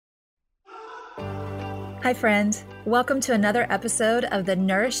Hi, friend. Welcome to another episode of the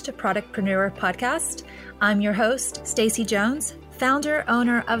Nourished Productpreneur podcast. I'm your host, Stacey Jones, founder,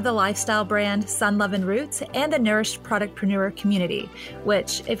 owner of the lifestyle brand Sun Love and Roots and the Nourished Productpreneur community,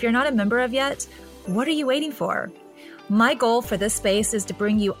 which, if you're not a member of yet, what are you waiting for? My goal for this space is to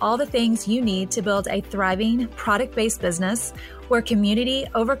bring you all the things you need to build a thriving product-based business where community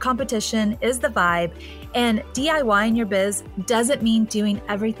over competition is the vibe and DIY in your biz doesn't mean doing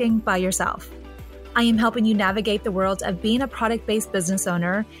everything by yourself. I am helping you navigate the world of being a product-based business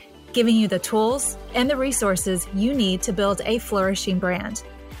owner, giving you the tools and the resources you need to build a flourishing brand.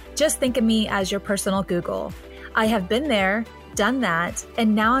 Just think of me as your personal Google. I have been there, done that,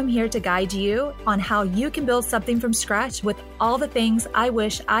 and now I'm here to guide you on how you can build something from scratch with all the things I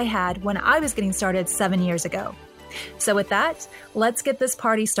wish I had when I was getting started 7 years ago. So with that, let's get this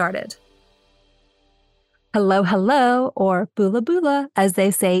party started. Hello, hello, or bula bula, as they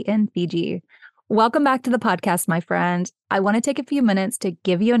say in Fiji. Welcome back to the podcast, my friend. I want to take a few minutes to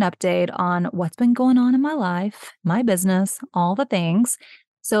give you an update on what's been going on in my life, my business, all the things.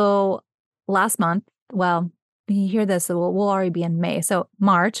 So last month, well, you hear this, so we'll already be in May. So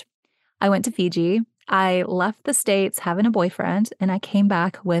March, I went to Fiji. I left the States having a boyfriend, and I came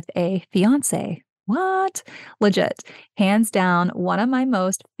back with a fiance. What? Legit. Hands down, one of my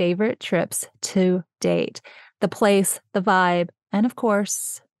most favorite trips to date. The place, the vibe, and of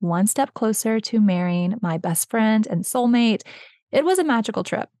course, one step closer to marrying my best friend and soulmate. It was a magical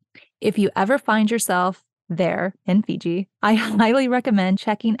trip. If you ever find yourself there in Fiji, I highly recommend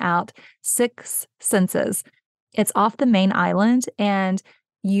checking out Six Senses. It's off the main island, and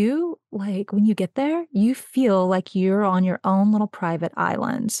when you get there, you feel like you're on your own little private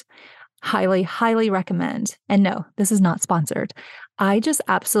island. Highly, highly recommend. And no, this is not sponsored. I just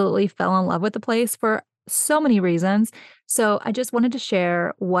absolutely fell in love with the place for so many reasons. So I just wanted to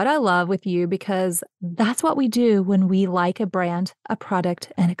share what I love with you because that's what we do when we like a brand, a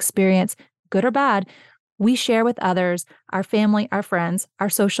product, an experience, good or bad. We share with others, our family, our friends, our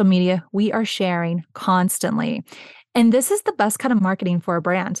social media. We are sharing constantly. And this is the best kind of marketing for a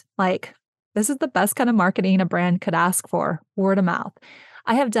brand. This is the best kind of marketing a brand could ask for, word of mouth.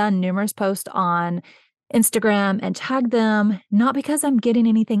 I have done numerous posts on Instagram and tagged them, not because I'm getting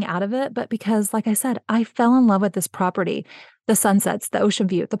anything out of it, but because, like I said, I fell in love with this property, the sunsets, the ocean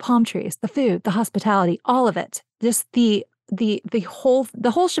view, the palm trees, the food, the hospitality, all of it, just the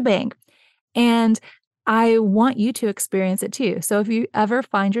whole shebang. And I want you to experience it too. So if you ever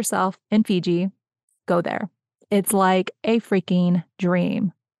find yourself in Fiji, go there. It's like a freaking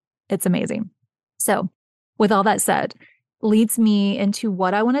dream. It's amazing. So with all that said, leads me into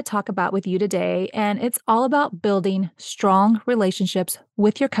what I want to talk about with you today. And it's all about building strong relationships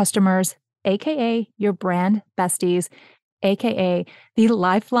with your customers, AKA your brand besties, AKA the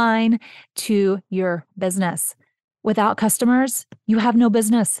lifeline to your business. Without customers, you have no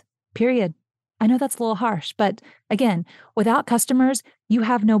business, period. I know that's a little harsh, but again, without customers, you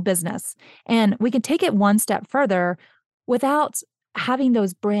have no business. And we can take it one step further. Without having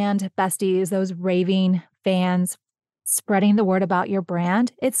those brand besties, those raving fans, spreading the word about your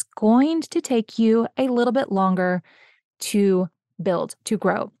brand, it's going to take you a little bit longer to build, to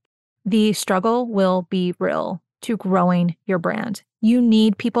grow. The struggle will be real to growing your brand. You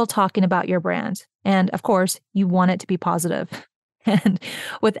need people talking about your brand. And of course, you want it to be positive. And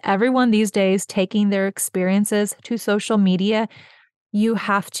with everyone these days taking their experiences to social media, you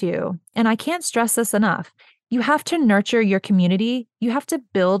have to, and I can't stress this enough, you have to nurture your community. You have to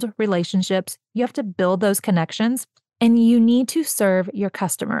build relationships. You have to build those connections. And you need to serve your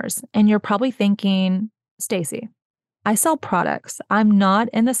customers. And you're probably thinking, Stacey, I sell products. I'm not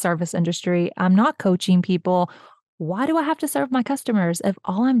in the service industry. I'm not coaching people. Why do I have to serve my customers if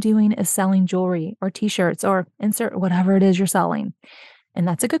all I'm doing is selling jewelry or t-shirts or insert whatever it is you're selling? And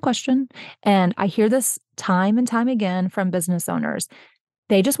that's a good question. And I hear this time and time again from business owners.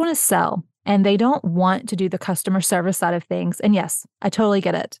 They just want to sell and they don't want to do the customer service side of things. And yes, I totally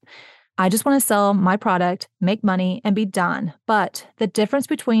get it. I just want to sell my product, make money, and be done. But the difference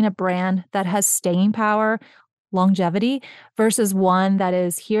between a brand that has staying power, longevity, versus one that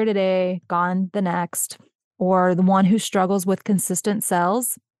is here today, gone the next, or the one who struggles with consistent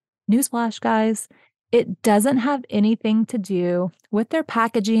sales, newsflash, guys, it doesn't have anything to do with their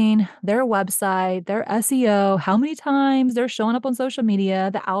packaging, their website, their SEO, how many times they're showing up on social media,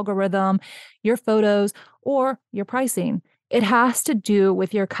 the algorithm, your photos, or your pricing. It has to do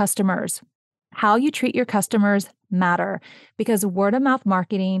with your customers. How you treat your customers matter because word of mouth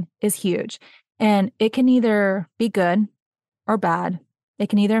marketing is huge and it can either be good or bad. It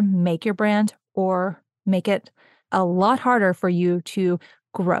can either make your brand or make it a lot harder for you to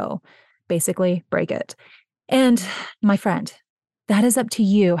grow basically break it. And my friend, that is up to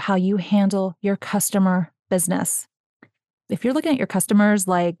you how you handle your customer business. If you're looking at your customers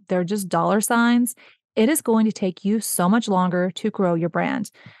like they're just dollar signs, it is going to take you so much longer to grow your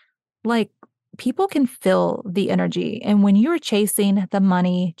brand. Like, people can feel the energy. And when you're chasing the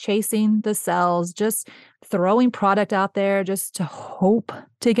money, chasing the sales, just throwing product out there just to hope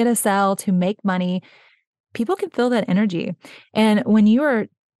to get a sale, to make money, people can feel that energy. And when you are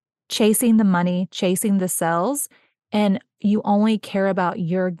chasing the money, chasing the sales, and you only care about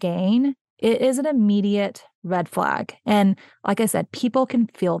your gain, it is an immediate red flag. And like I said, people can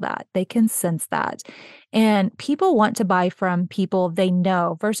feel that, they can sense that. And people want to buy from people they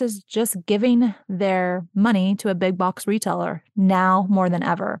know versus just giving their money to a big box retailer now more than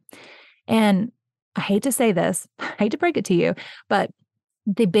ever. And I hate to say this, I hate to break it to you, but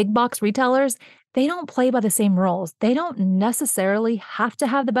the big box retailers, they don't play by the same rules. They don't necessarily have to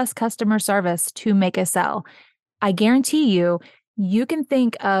have the best customer service to make a sale. I guarantee you, you can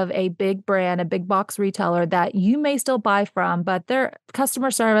think of a big brand, a big box retailer that you may still buy from, but their customer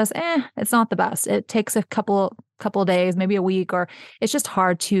service, it's not the best. It takes a couple of days, maybe a week, or it's just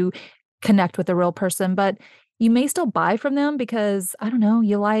hard to connect with a real person. But you may still buy from them because I don't know,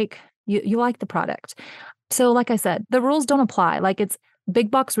 you like the product. So, like I said, the rules don't apply. Like, it's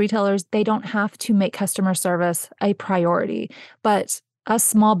big box retailers, they don't have to make customer service a priority, but us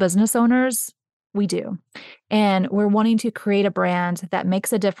small business owners, we do. And we're wanting to create a brand that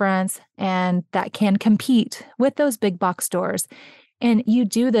makes a difference and that can compete with those big box stores. And you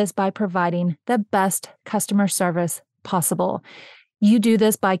do this by providing the best customer service possible. You do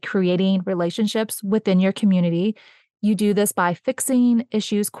this by creating relationships within your community. You do this by fixing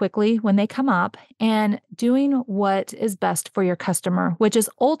issues quickly when they come up and doing what is best for your customer, which is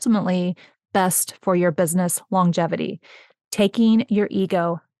ultimately best for your business longevity, taking your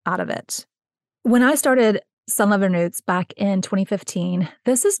ego out of it. When I started Sun Lover Newts back in 2015,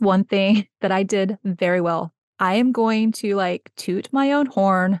 this is one thing that I did very well. I am going to toot my own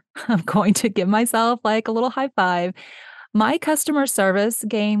horn. I'm going to give myself a little high five. My customer service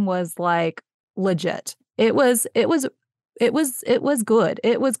game was legit. It was good.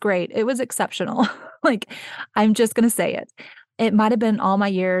 It was great. It was exceptional. I'm just going to say it. It might have been all my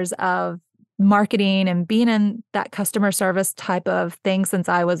years of marketing and being in that customer service type of thing since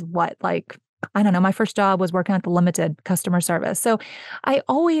I was I don't know, my first job was working at the Limited customer service. So I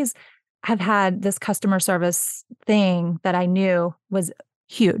always have had this customer service thing that I knew was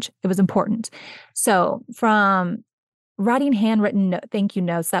huge. It was important. So from writing handwritten thank you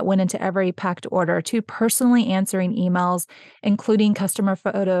notes that went into every packed order to personally answering emails, including customer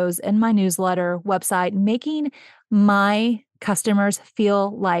photos in my newsletter website, making my customers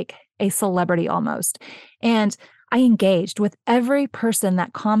feel like a celebrity almost. And I engaged with every person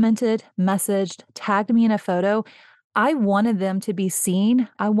that commented, messaged, tagged me in a photo. I wanted them to be seen.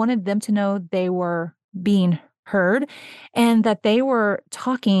 I wanted them to know they were being heard and that they were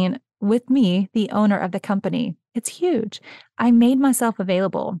talking with me, the owner of the company. It's huge. I made myself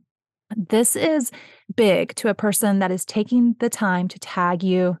available. This is big to a person that is taking the time to tag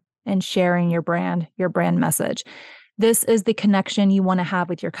you and sharing your brand message. This is the connection you want to have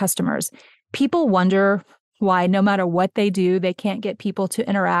with your customers. People wonder why no matter what they do, they can't get people to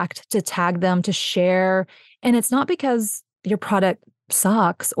interact, to tag them, to share. And it's not because your product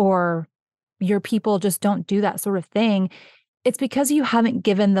sucks or your people just don't do that sort of thing. It's because you haven't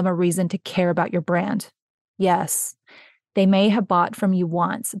given them a reason to care about your brand. Yes, they may have bought from you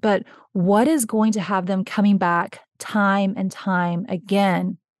once, but what is going to have them coming back time and time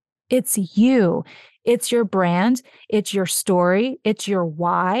again? It's you. It's your brand. It's your story. It's your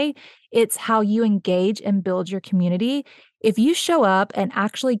why. It's how you engage and build your community. If you show up and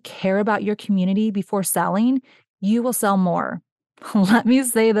actually care about your community before selling, you will sell more. Let me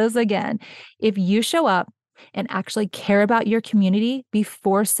say this again. If you show up and actually care about your community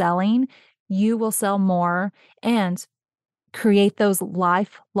before selling, you will sell more and create those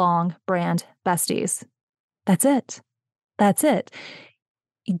lifelong brand besties. That's it. That's it.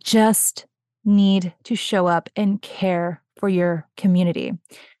 You just need to show up and care for your community.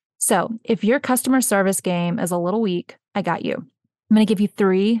 So if your customer service game is a little weak, I got you. I'm going to give you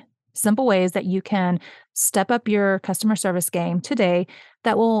 3 simple ways that you can step up your customer service game today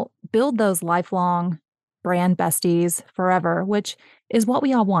that will build those lifelong brand besties forever, which is what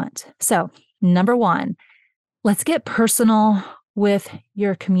we all want. So, number 1, let's get personal with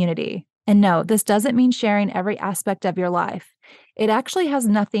your community. And no, this doesn't mean sharing every aspect of your life. It actually has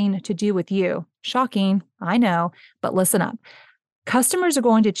nothing to do with you. Shocking, I know, but listen up. Customers are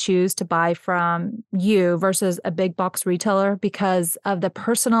going to choose to buy from you versus a big box retailer because of the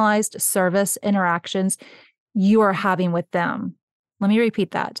personalized service interactions you are having with them. Let me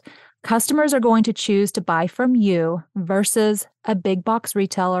repeat that. Customers are going to choose to buy from you versus a big box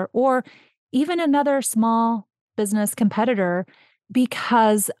retailer or even another small business competitor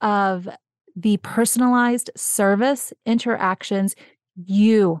because of the personalized service interactions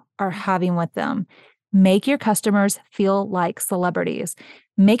you are having with them. Make your customers feel like celebrities.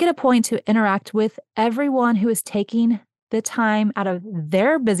 Make it a point to interact with everyone who is taking the time out of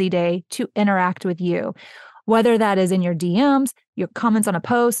their busy day to interact with you, whether that is in your DMs, your comments on a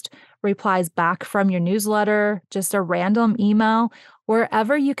post, replies back from your newsletter, just a random email,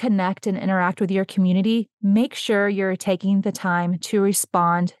 wherever you connect and interact with your community, make sure you're taking the time to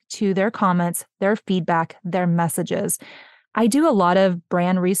respond to their comments, their feedback, their messages. I do a lot of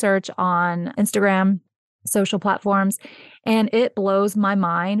brand research on Instagram, social platforms, and it blows my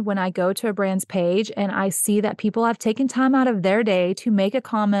mind when I go to a brand's page and I see that people have taken time out of their day to make a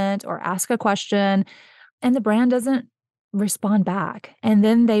comment or ask a question, and the brand doesn't respond back. And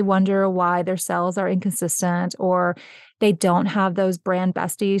then they wonder why their sales are inconsistent or they don't have those brand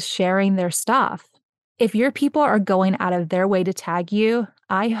besties sharing their stuff. If your people are going out of their way to tag you,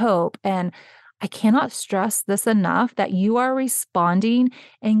 I hope, and I cannot stress this enough, that you are responding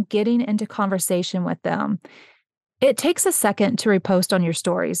and getting into conversation with them. It takes a second to repost on your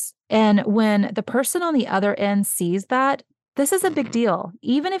stories. And when the person on the other end sees that, this is a big deal.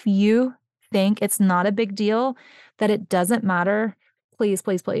 Even if you think it's not a big deal, that it doesn't matter, please,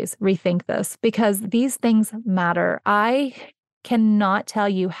 please, please rethink this because these things matter. I cannot tell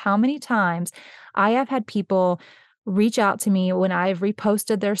you how many times I have had people reach out to me when I've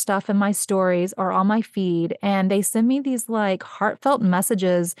reposted their stuff in my stories or on my feed, and they send me these like heartfelt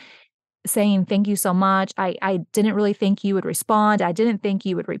messages saying, thank you so much. I didn't really think you would respond. I didn't think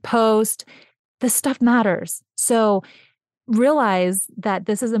you would repost. This stuff matters. So realize that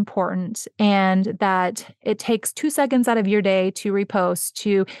this is important and that it takes 2 seconds out of your day to repost,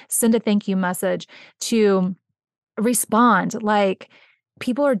 to send a thank you message, to respond. Like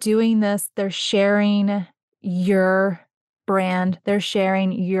people are doing this, they're sharing your brand, they're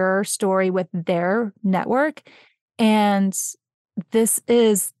sharing your story with their network. And this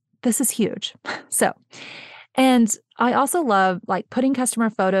is this is huge. So, and I also love like putting customer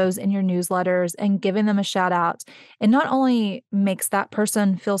photos in your newsletters and giving them a shout out. It not only makes that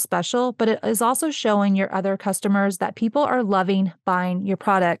person feel special, but it is also showing your other customers that people are loving buying your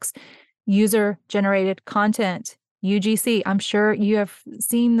products. User generated content, UGC. I'm sure you have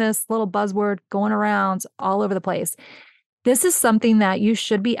seen this little buzzword going around all over the place. This is something that you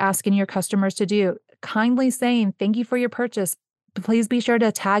should be asking your customers to do. Kindly saying, thank you for your purchase. Please be sure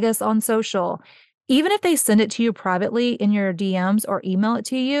to tag us on social. Even if they send it to you privately in your DMs or email it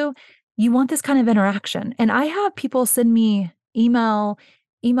to you, you want this kind of interaction. And I have people send me emails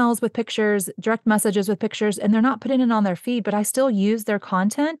with pictures, direct messages with pictures, and they're not putting it on their feed, but I still use their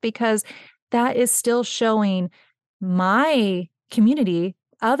content because that is still showing my community,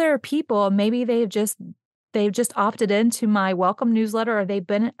 other people, maybe they've just opted into my welcome newsletter or they've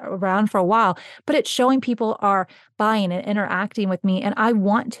been around for a while, but it's showing people are buying and interacting with me. And I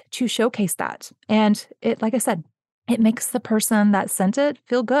want to showcase that. And it, like I said, it makes the person that sent it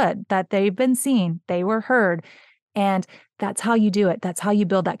feel good that they've been seen, they were heard. And that's how you do it. That's how you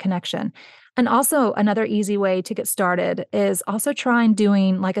build that connection. And also another easy way to get started is also trying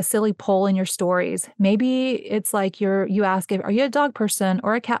doing like a silly poll in your stories. Maybe it's like you ask, are you a dog person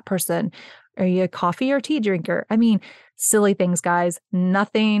or a cat person? Are you a coffee or tea drinker? I mean, silly things, guys.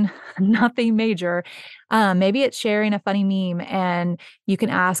 Nothing, nothing major. Maybe it's sharing a funny meme and you can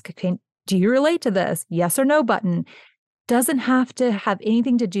ask, do you relate to this? Yes or no button. Doesn't have to have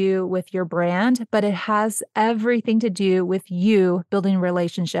anything to do with your brand, but it has everything to do with you building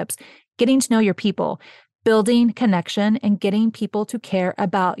relationships, getting to know your people, building connection, and getting people to care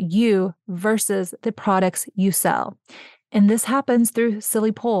about you versus the products you sell. And this happens through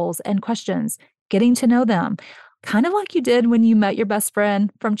silly polls and questions, getting to know them, kind of like you did when you met your best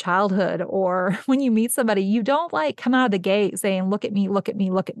friend from childhood or when you meet somebody. You don't like come out of the gate saying, look at me, look at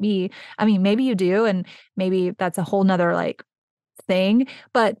me, look at me. I mean, maybe you do, and maybe that's a whole nother like thing.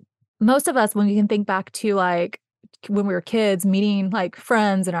 But most of us, when we can think back to like when we were kids, meeting like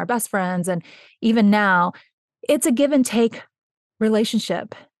friends and our best friends, and even now, it's a give and take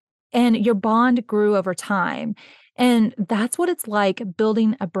relationship. And your bond grew over time. And that's what it's like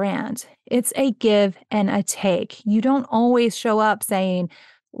building a brand. It's a give and a take. You don't always show up saying,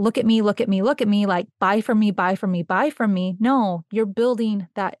 look at me, look at me, look at me, like buy from me, buy from me, buy from me. No, you're building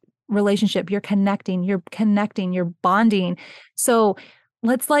that relationship. You're connecting, you're bonding. So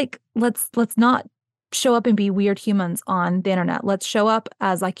let's not show up and be weird humans on the internet. Let's show up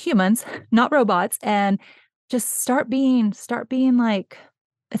as like humans, not robots, and just start being like,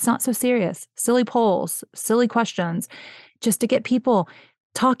 it's not so serious. Silly polls, silly questions, just to get people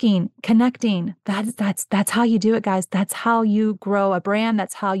talking, connecting. That's how you do it, guys. That's how you grow a brand.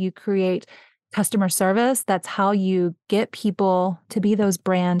 That's how you create customer service. That's how you get people to be those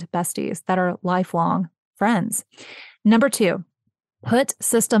brand besties that are lifelong friends. Number two, put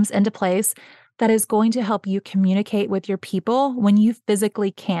systems into place that is going to help you communicate with your people when you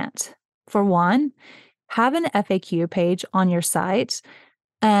physically can't. For one, have an FAQ page on your site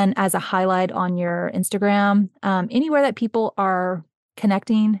and as a highlight on your Instagram, anywhere that people are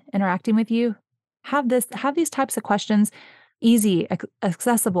connecting, interacting with you, have these types of questions easy,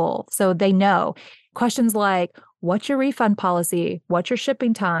 accessible, so they know. Questions like, what's your refund policy? What's your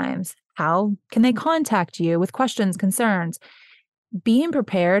shipping times? How can they contact you with questions, concerns? Being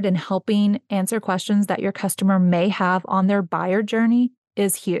prepared and helping answer questions that your customer may have on their buyer journey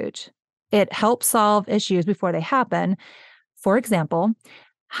is huge. It helps solve issues before they happen. For example,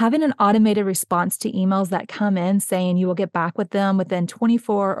 having an automated response to emails that come in saying you will get back with them within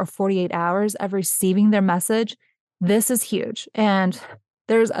 24 or 48 hours of receiving their message, this is huge. And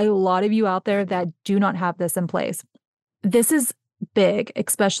there's a lot of you out there that do not have this in place. This is big,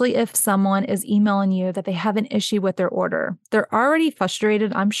 especially if someone is emailing you that they have an issue with their order. They're already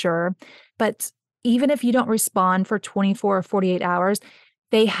frustrated, I'm sure, but even if you don't respond for 24 or 48 hours,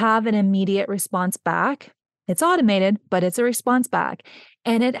 they have an immediate response back. It's automated, but it's a response back.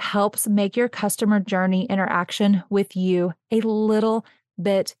 And it helps make your customer journey interaction with you a little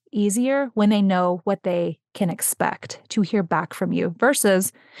bit easier when they know what they can expect to hear back from you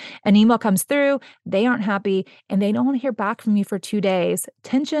versus an email comes through, they aren't happy, and they don't want to hear back from you for 2 days.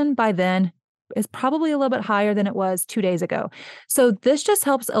 Tension by then is probably a little bit higher than it was 2 days ago. So this just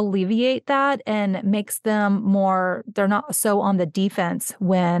helps alleviate that and makes them more, they're not so on the defense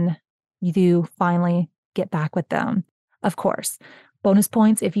when you do finally get back with them. Of course, bonus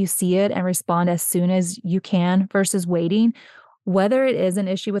points if you see it and respond as soon as you can versus waiting. Whether it is an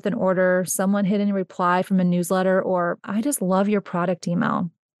issue with an order, someone hitting a reply from a newsletter, or I just love your product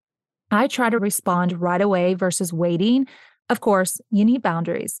email, I try to respond right away versus waiting. Of course, you need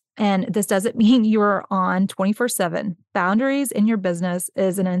boundaries. And this doesn't mean you're on 24/7. Boundaries in your business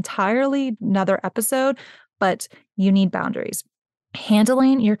is an entirely another episode, but you need boundaries.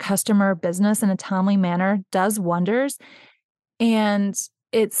 Handling your customer business in a timely manner does wonders. And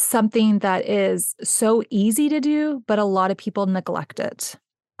it's something that is so easy to do, but a lot of people neglect it.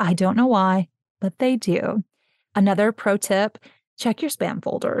 I don't know why, but they do. Another pro tip, check your spam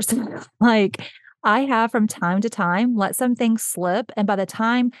folders. Like I have from time to time let some things slip. And by the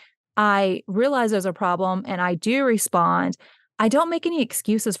time I realize there's a problem and I do respond, I don't make any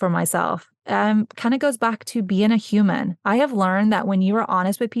excuses for myself. Kind of goes back to being a human. I have learned that when you are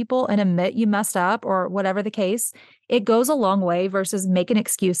honest with people and admit you messed up or whatever the case, it goes a long way versus making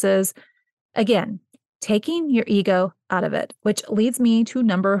excuses. Again, taking your ego out of it, which leads me to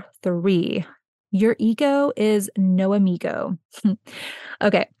number 3. Your ego is no amigo.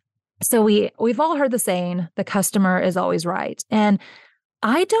 Okay. So we've all heard the saying, the customer is always right. And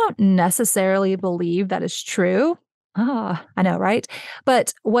I don't necessarily believe that is true. I know, right?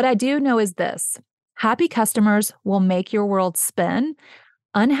 But what I do know is this: happy customers will make your world spin.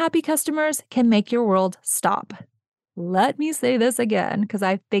 Unhappy customers can make your world stop. Let me say this again because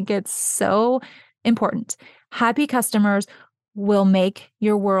I think it's so important. Happy customers will make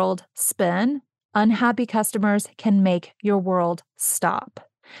your world spin. Unhappy customers can make your world stop.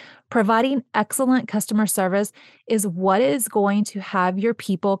 Providing excellent customer service is what is going to have your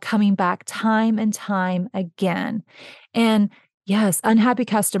people coming back time and time again. And yes, unhappy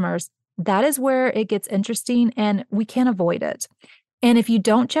customers, that is where it gets interesting and we can't avoid it. And if you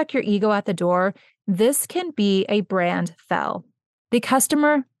don't check your ego at the door, this can be a brand fail. The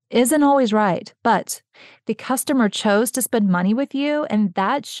customer isn't always right, but the customer chose to spend money with you, and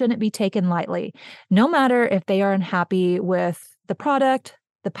that shouldn't be taken lightly. No matter if they are unhappy with the product,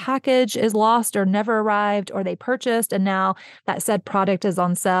 the package is lost or never arrived, or they purchased and now that said product is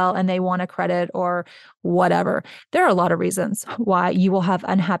on sale and they want a credit or whatever. There are a lot of reasons why you will have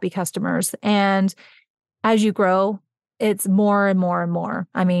unhappy customers. And as you grow, it's more and more and more.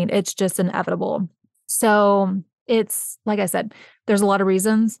 I mean, it's just inevitable. So it's like I said, there's a lot of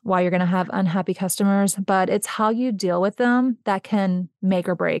reasons why you're going to have unhappy customers, but it's how you deal with them that can make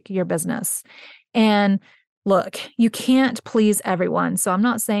or break your business. And look, you can't please everyone. So I'm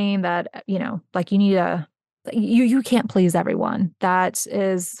not saying that, like you need you can't please everyone. That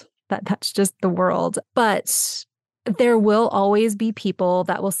is That's just the world. But there will always be people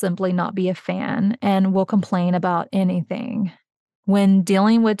that will simply not be a fan and will complain about anything. When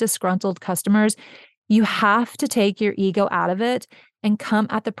dealing with disgruntled customers, you have to take your ego out of it and come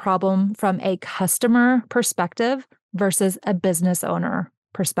at the problem from a customer perspective versus a business owner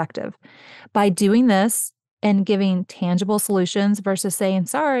perspective. By doing this and giving tangible solutions versus saying,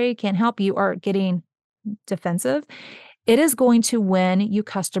 sorry, can't help you, or getting defensive, it is going to win you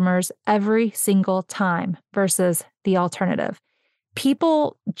customers every single time versus the alternative.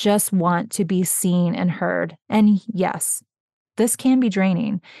 People just want to be seen and heard. And yes, this can be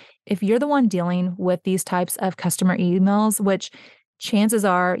draining. If you're the one dealing with these types of customer emails, which chances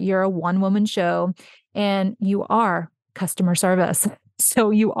are you're a one-woman show and you are customer service.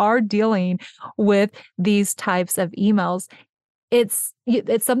 So you are dealing with these types of emails. It's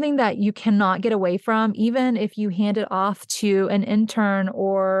something that you cannot get away from, even if you hand it off to an intern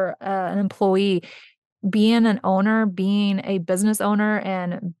or an employee. Being an owner, being a business owner,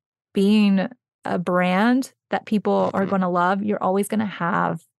 and being a brand that people are going to love, you're always going to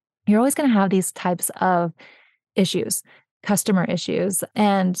have these types of issues, customer issues,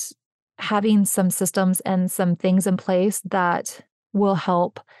 and having some systems and some things in place that will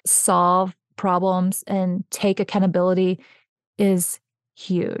help solve problems and take accountability is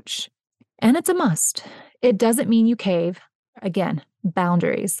huge. And it's a must. It doesn't mean you cave. Again,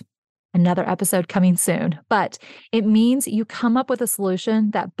 boundaries. Another episode coming soon. But it means you come up with a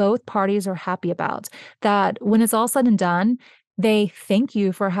solution that both parties are happy about, that when it's all said and done, they thank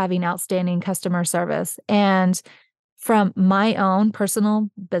you for having outstanding customer service. And from my own personal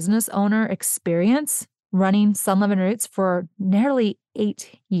business owner experience, running Sun Loving Roots for nearly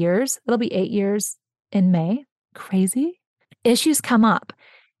 8 years, it'll be 8 years in May. Crazy. Issues come up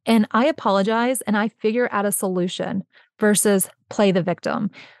and I apologize and I figure out a solution versus play the victim,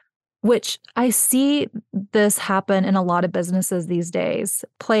 which I see this happen in a lot of businesses these days.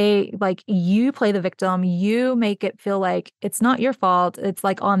 You play the victim, you make it feel like it's not your fault, it's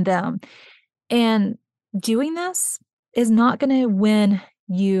like on them. And doing this is not going to win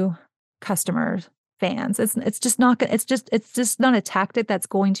you customers, fans. It's just not going it's just not a tactic that's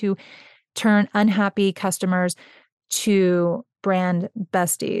going to turn unhappy customers to brand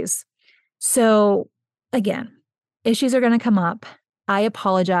besties. So again, issues are going to come up. I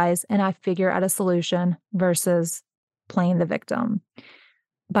apologize and I figure out a solution versus playing the victim.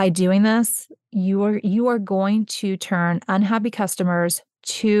 By doing this, you are going to turn unhappy customers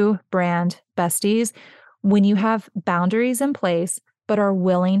to brand besties when you have boundaries in place but are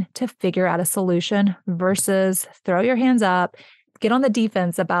willing to figure out a solution versus throw your hands up, get on the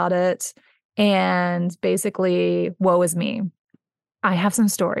defense about it, and basically, woe is me. I have some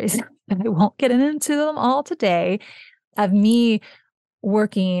stories, and I won't get into them all today, of me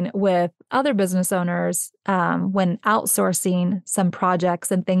working with other business owners when outsourcing some projects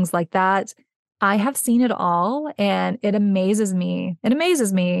and things like that. I have seen it all, and it amazes me. It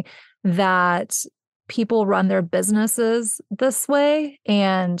amazes me that people run their businesses this way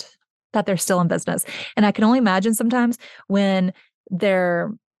and that they're still in business. And I can only imagine sometimes when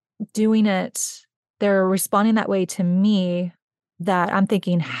they're doing it, they're responding that way to me, that I'm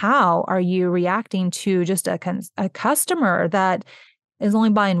thinking, how are you reacting to just a customer that is only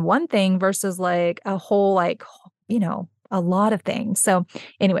buying one thing versus like a whole, a lot of things. So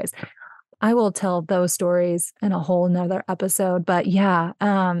anyways, I will tell those stories in a whole nother episode, but yeah,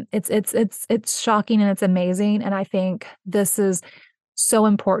 it's shocking and it's amazing. And I think this is so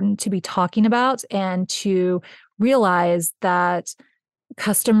important to be talking about and to realize that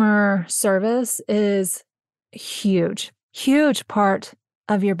customer service is huge, huge part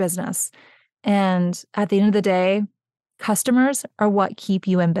of your business. And at the end of the day, customers are what keep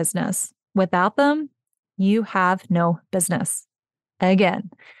you in business. Without them, you have no business. Again,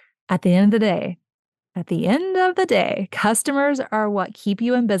 at the end of the day, customers are what keep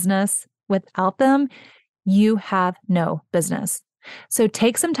you in business. Without them, you have no business. So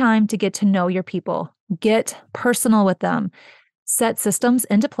take some time to get to know your people, get personal with them, set systems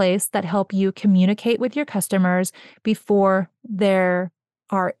into place that help you communicate with your customers before there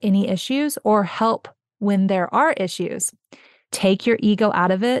are any issues, or help when there are issues. Take your ego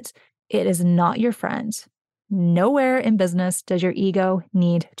out of it. It is not your friend. Nowhere in business does your ego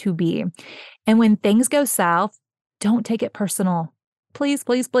need to be. And when things go south, don't take it personal. Please,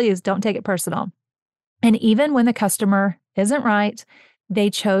 please, please don't take it personal. And even when the customer isn't right, they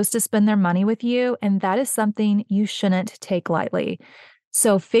chose to spend their money with you, and that is something you shouldn't take lightly.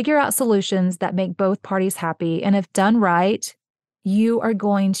 So figure out solutions that make both parties happy, and if done right, you are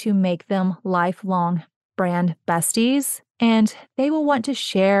going to make them lifelong brand besties, and they will want to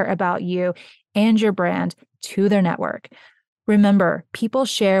share about you and your brand to their network. Remember, people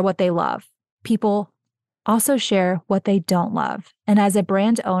share what they love. People also share what they don't love. And as a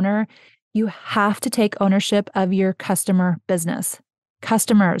brand owner, you have to take ownership of your customer business.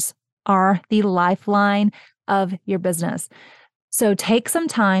 Customers are the lifeline of your business. So take some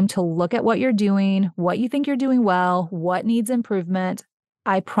time to look at what you're doing, what you think you're doing well, what needs improvement.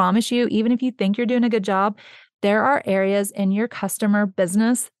 I promise you, even if you think you're doing a good job, there are areas in your customer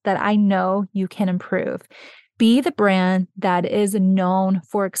business that I know you can improve. Be the brand that is known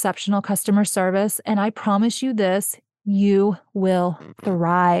for exceptional customer service. And I promise you this, you will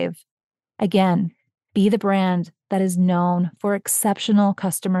thrive. Again, be the brand that is known for exceptional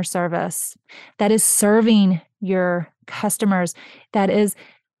customer service, that is serving your customers, that is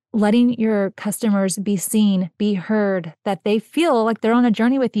letting your customers be seen, be heard, that they feel like they're on a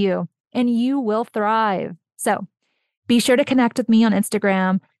journey with you, and you will thrive. So be sure to connect with me on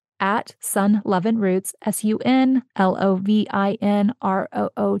Instagram at sunlovinroots, SUNLOVINROOTS,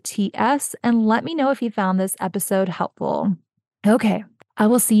 and let me know if you found this episode helpful. Okay, I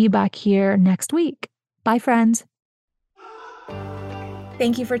will see you back here next week. Bye, friends.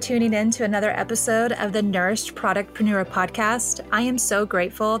 Thank you for tuning in to another episode of the Nourished Productpreneur podcast. I am so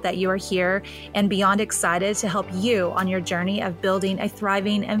grateful that you are here and beyond excited to help you on your journey of building a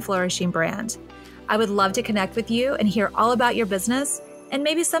thriving and flourishing brand. I would love to connect with you and hear all about your business and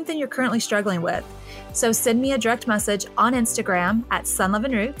maybe something you're currently struggling with. So send me a direct message on Instagram at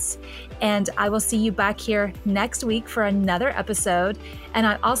sunlovinroots, and I will see you back here next week for another episode. And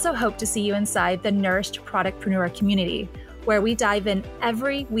I also hope to see you inside the Nourished Productpreneur community, where we dive in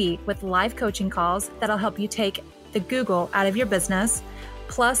every week with live coaching calls that'll help you take the Google out of your business,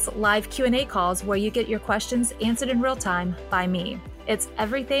 plus live Q&A calls where you get your questions answered in real time by me. It's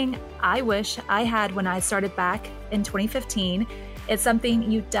everything I wish I had when I started back in 2015. It's something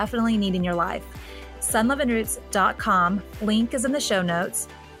you definitely need in your life. sunlovinroots.com. Link is in the show notes.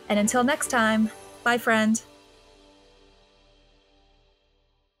 And until next time, bye, friend.